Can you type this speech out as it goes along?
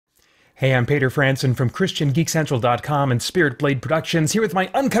Hey, I'm Peter Franson from christiangeekcentral.com and Spirit Blade Productions, here with my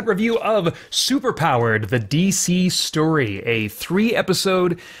uncut review of Superpowered, the DC story, a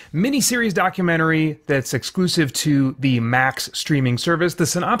 3-episode miniseries documentary that's exclusive to the Max streaming service. The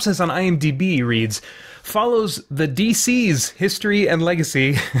synopsis on IMDb reads, follows the DC's history and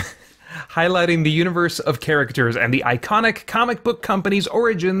legacy, highlighting the universe of characters and the iconic comic book company's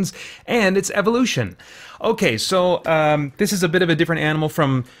origins and its evolution. Okay, so this is a bit of a different animal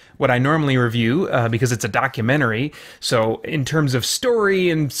from what I normally review because it's a documentary. So in terms of story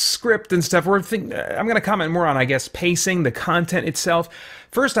and script and stuff, I'm going to comment more on, I guess, pacing, the content itself.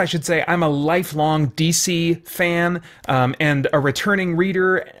 First, I should say I'm a lifelong DC fan and a returning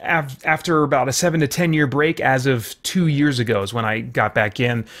reader after about a 7 to 10 year break as of 2 years ago is when I got back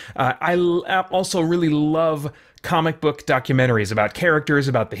in. I also really love comic book documentaries about characters,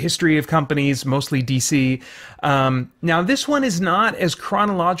 about the history of companies, mostly DC. Now, this one is not as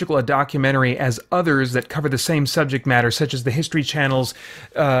chronological a documentary as others that cover the same subject matter, such as the History Channel's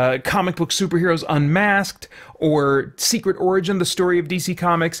Comic Book Superheroes Unmasked or Secret Origin, the story of DC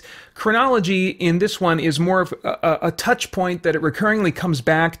Comics. Chronology in this one is more of a touch point that it recurringly comes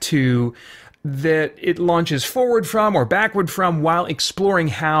back to, that it launches forward from or backward from while exploring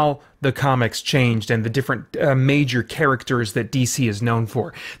how the comics changed and the different major characters that DC is known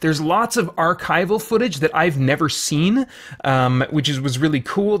for. There's lots of archival footage that I've never seen, which was really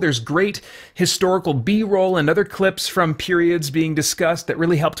cool. There's great historical B-roll and other clips from periods being discussed that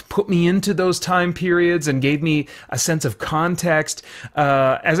really helped put me into those time periods and gave me a sense of context.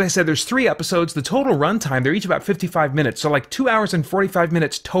 As I said, there's 3 episodes. The total runtime, they're each about 55 minutes, so like 2 hours and 45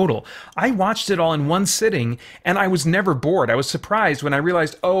 minutes total. I watched it all in one sitting, and I was never bored. I was surprised when I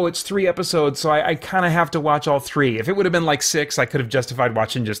realized, oh, it's 3 episodes, so I kind of have to watch all 3. If it would have been like 6, I could have justified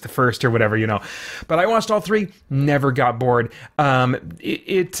watching just the first or whatever, you know. But I watched all 3, never got bored.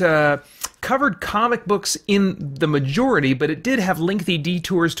 It covered comic books in the majority, but it did have lengthy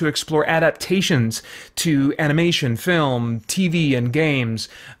detours to explore adaptations to animation, film, TV, and games.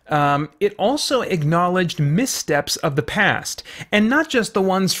 It also acknowledged missteps of the past, and not just the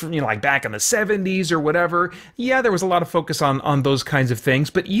ones from, you know, like back in the 70s or whatever. Yeah, there was a lot of focus on those kinds of things,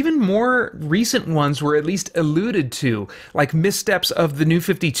 but even more recent ones were at least alluded to, like missteps of the New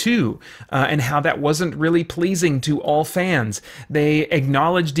 52, and how that wasn't really pleasing to all fans. They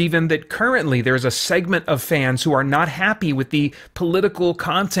acknowledged even that currently there's a segment of fans who are not happy with the political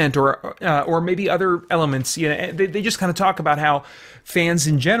content or maybe other elements. You know, they just kind of talk about how fans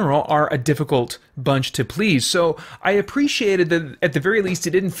in general are a difficult bunch to please. So I appreciated that at the very least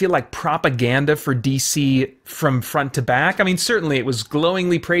it didn't feel like propaganda for DC from front to back. I mean, certainly it was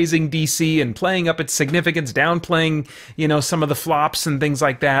glowingly praising DC and playing up its significance, downplaying, you know, some of the flops and things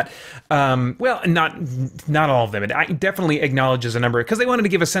like that. Well, not all of them. It definitely acknowledges a number, because they wanted to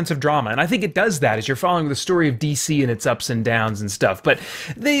give a sense of drama, and I think it does that as you're following the story of DC and its ups and downs and stuff. But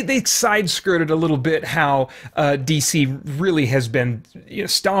they side-skirted a little bit how DC really has been, you know,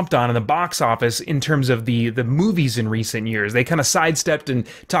 stomped on in the box office in terms of the movies in recent years. They kind of sidestepped and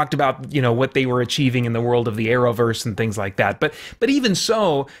talked about, you know, what they were achieving in the world of the Arrowverse and things like that. But even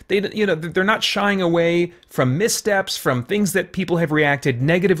so, they're not shying away from missteps, from things that people have reacted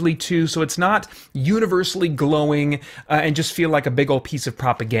negatively to. So it's not universally glowing and just feel like a big old piece of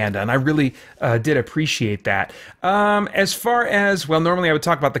propaganda. And I really did appreciate that. As far as, well, normally I would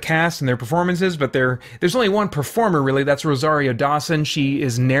talk about the cast and their performances, but there's only one performer really. That's Rosario Dawson. She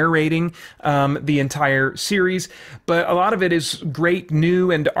is narrating the entire series, but a lot of it is great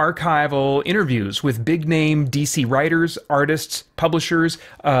new and archival interviews with big name DC writers, artists, publishers,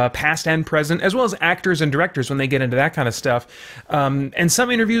 past and present, as well as actors and directors when they get into that kind of stuff. And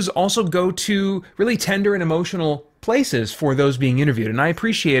some interviews also go to really tender and emotional places for those being interviewed, and I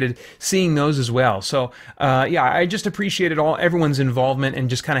appreciated seeing those as well. So yeah, I just appreciated everyone's involvement and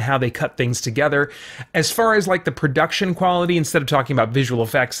just kind of how they cut things together. As far as like the production quality, instead of talking about visual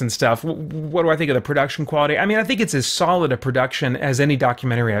effects and stuff, what do I think of the production quality? I mean, I think it's as solid a production as any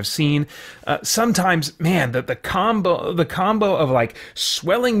documentary I've seen. Sometimes, man, the combo of like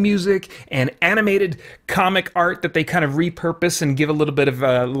swelling music and animated comic art that they kind of repurpose and give a little bit of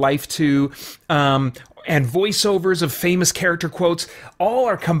life to, and voiceovers of famous character quotes, all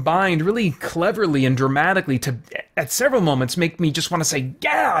are combined really cleverly and dramatically to, at several moments, make me just want to say,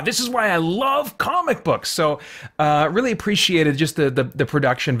 yeah, this is why I love comic books. So really appreciated just the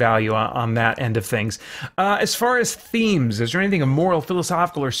production value on that end of things. As far as themes, is there anything of moral,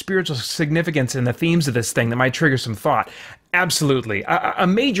 philosophical, or spiritual significance in the themes of this thing that might trigger some thought? Absolutely. A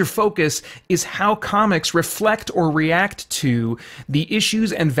major focus is how comics reflect or react to the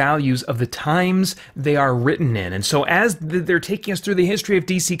issues and values of the times they are written in. And so as they're taking us through the history of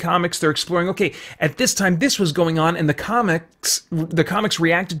DC Comics, they're exploring, okay, at this time this was going on, and the comics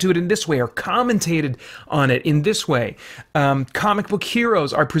reacted to it in this way or commentated on it in this way. Comic book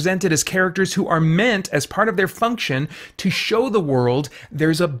heroes are presented as characters who are meant, as part of their function, to show the world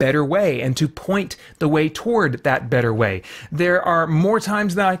there's a better way and to point the way toward that better way. There are more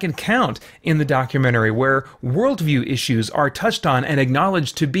times than I can count in the documentary where worldview issues are touched on and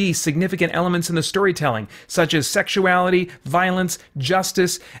acknowledged to be significant elements in the storytelling, such as sexuality, violence,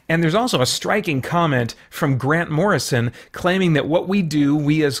 justice, and there's also a striking comment from Grant Morrison claiming that what we do,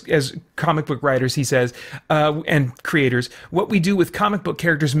 we as comic book writers, he says, and creators, what we do with comic book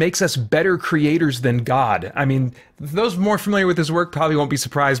characters makes us better creators than God. I mean, those more familiar with his work probably won't be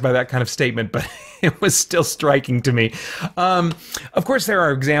surprised by that kind of statement, but it was still striking to me. Of course, there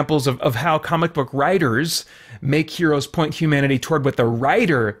are examples of how comic book writers make heroes point humanity toward what the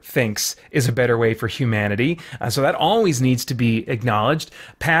writer thinks is a better way for humanity. So that always needs to be acknowledged.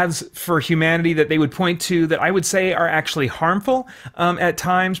 Paths for humanity that they would point to that I would say are actually harmful at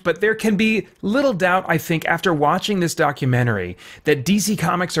times, but there can be little doubt, I think, after watching this documentary, that DC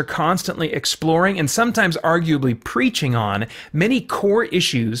Comics are constantly exploring and sometimes arguably preaching on many core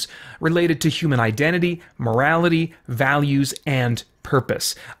issues related to human identity, morality, values, and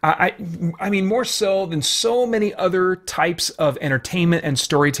purpose. I mean, more so than so many other types of entertainment and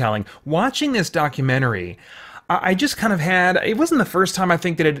storytelling. Watching this documentary, I just kind of had, it wasn't the first time I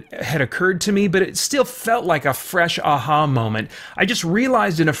think that it had occurred to me, but it still felt like a fresh aha moment. I just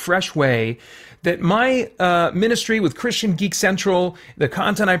realized in a fresh way that my ministry with Christian Geek Central, the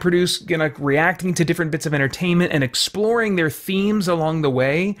content I produce, reacting to different bits of entertainment and exploring their themes along the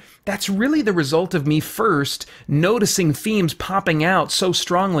way, that's really the result of me first noticing themes popping out so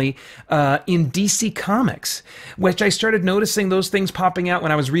strongly in DC Comics, which I started noticing those things popping out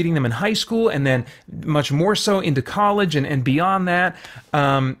when I was reading them in high school, and then much more so into college and beyond that.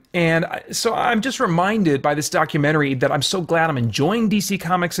 So I'm just reminded by this documentary that I'm so glad I'm enjoying DC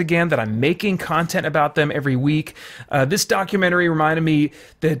Comics again, that I'm making content about them every week. This documentary reminded me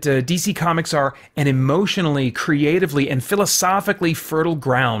that DC Comics are an emotionally, creatively, and philosophically fertile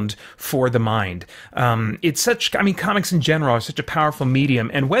ground for the mind. It's such, I mean, comics in general are such a powerful medium,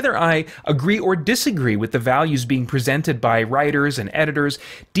 and whether I agree or disagree with the values being presented by writers and editors,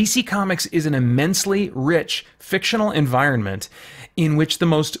 DC Comics is an immensely rich fictional environment in which the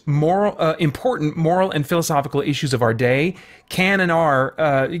most important moral and philosophical issues of our day can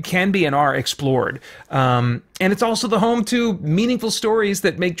be and are explored. And it's also the home to meaningful stories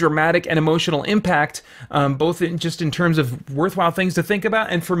that make dramatic and emotional impact, both in terms of worthwhile things to think about,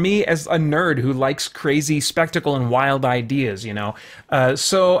 and for me as a nerd who likes crazy spectacle and wild ideas, you know.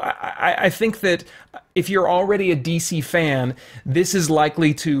 So I think that if you're already a DC fan, this is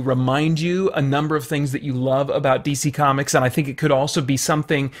likely to remind you a number of things that you love about DC Comics, and I think it could also be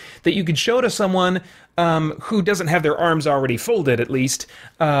something that you could show to someone who doesn't have their arms already folded, at least,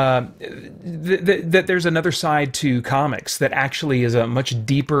 that there's another side to comics that actually is a much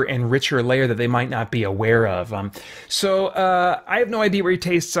deeper and richer layer that they might not be aware of. So I have no idea where your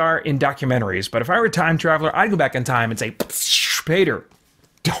tastes are in documentaries, but if I were a time traveler, I'd go back in time and say, Peter,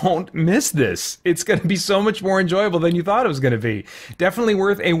 don't miss this. It's going to be so much more enjoyable than you thought it was going to be. Definitely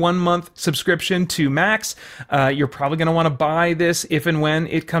worth a 1-month subscription to Max. You're probably going to want to buy this if and when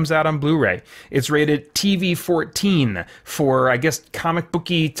it comes out on Blu-ray. It's rated TV-14 for, I guess, comic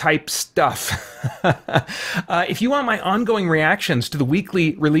booky type stuff. If you want my ongoing reactions to the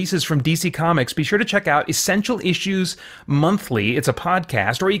weekly releases from DC Comics, be sure to check out Essential Issues Monthly. It's a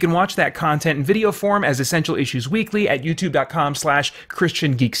podcast, or you can watch that content in video form as Essential Issues Weekly at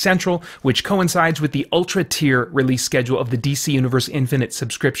youtube.com/Christian Geek Central, which coincides with the Ultra Tier release schedule of the DC Universe Infinite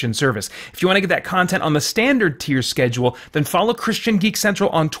subscription service. If you want to get that content on the Standard Tier schedule, then follow Christian Geek Central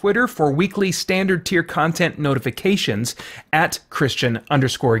on Twitter for weekly Standard Tier content notifications at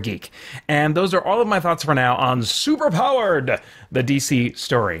Christian_Geek. And those are all of my thoughts for now on Superpowered, the DC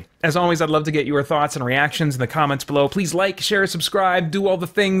story. As always, I'd love to get your thoughts and reactions in the comments below. Please like, share, subscribe, do all the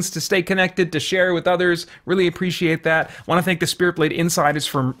things to stay connected, to share with others. Really appreciate that. I want to thank the Spirit Blade Insiders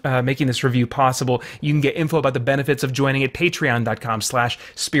for making this review possible. You can get info about the benefits of joining at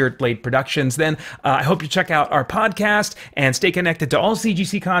patreon.com/SpiritBladeProductions. Then I hope you check out our podcast and stay connected to all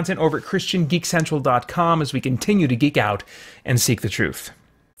CGC content over at christiangeekcentral.com as we continue to geek out and seek the truth.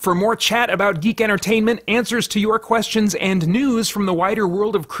 For more chat about geek entertainment, answers to your questions, and news from the wider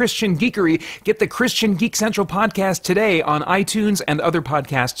world of Christian geekery, get the Christian Geek Central podcast today on iTunes and other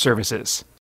podcast services.